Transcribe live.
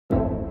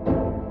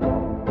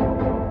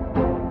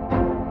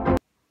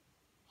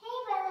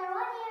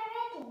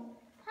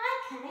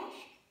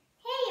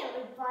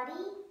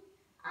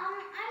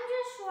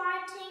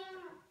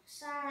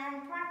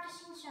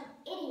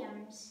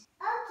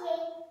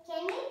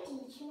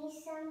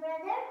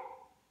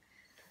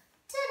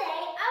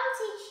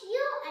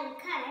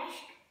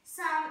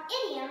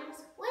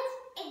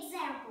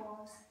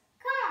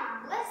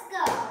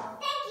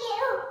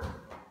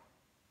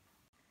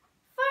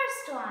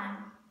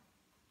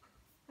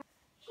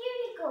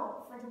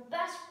the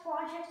best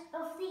project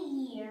of the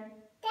year.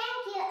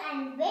 Thank you.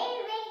 I'm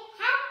very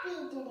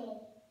happy today.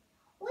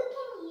 We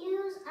can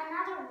use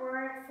another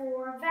word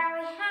for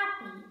very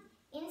happy.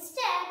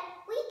 Instead,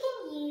 we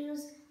can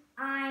use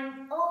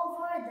I'm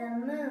over the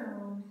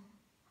moon.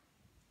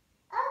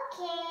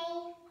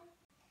 Okay.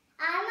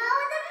 I'm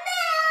over the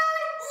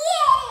moon!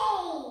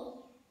 Yay!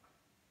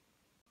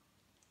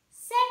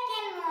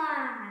 Second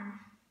one.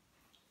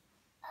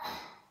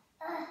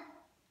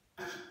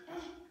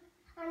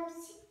 I'm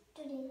sick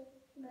today,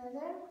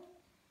 brother.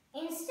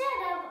 Instead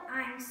of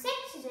I'm sick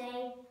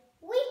today,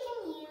 we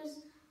can use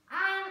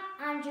I'm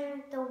under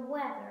the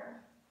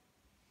weather.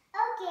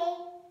 Okay.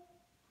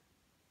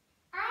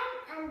 I'm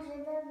under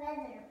the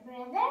weather,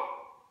 brother.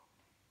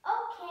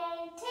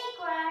 Okay, take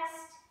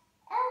rest.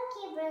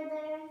 Okay,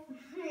 brother.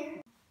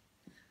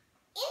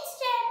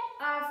 Instead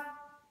of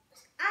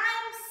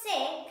I'm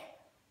sick,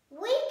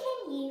 we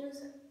can use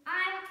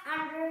I'm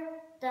under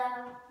the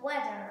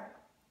weather.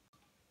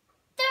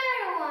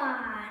 Third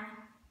one.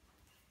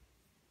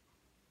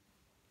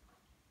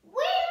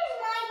 Where's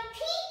my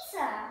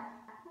pizza?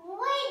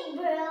 Wait,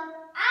 bro.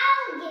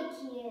 I'll get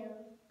you.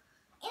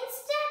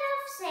 Instead of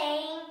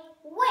saying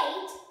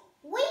wait,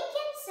 we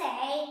can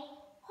say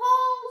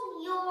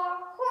hold your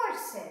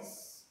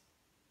horses.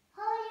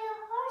 Hold your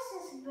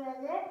horses,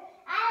 brother.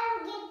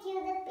 I'll get you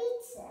the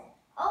pizza.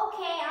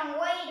 Okay, I'm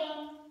waiting.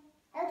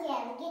 Okay,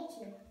 I'll get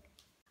you.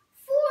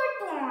 Fourth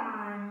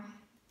one.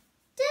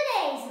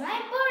 Today's my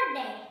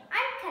birthday.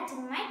 I'm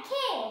cutting my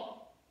cake.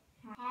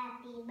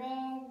 Happy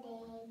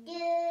birthday to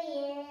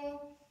you.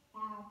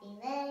 Happy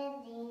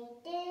birthday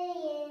to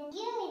you.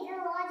 Give me the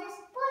largest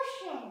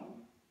portion.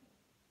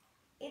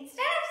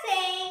 Instead of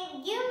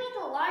saying give me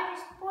the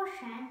largest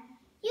portion,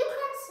 you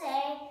can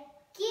say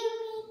give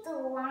me the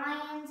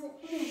lion's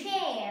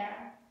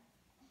share.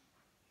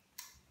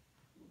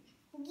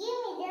 Give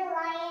me the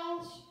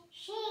lion's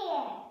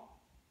share.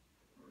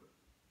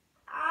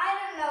 I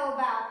don't know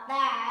about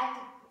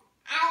that.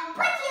 I'll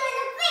put you in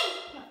the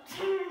face.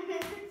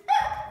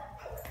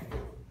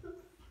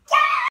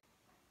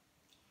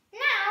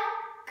 Now,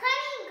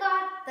 Connie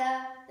got the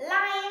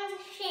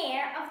lion's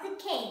share of the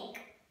cake.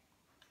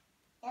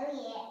 Oh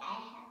yeah, I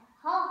have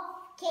half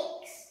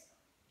cakes.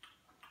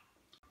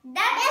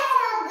 That's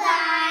all,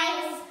 guys.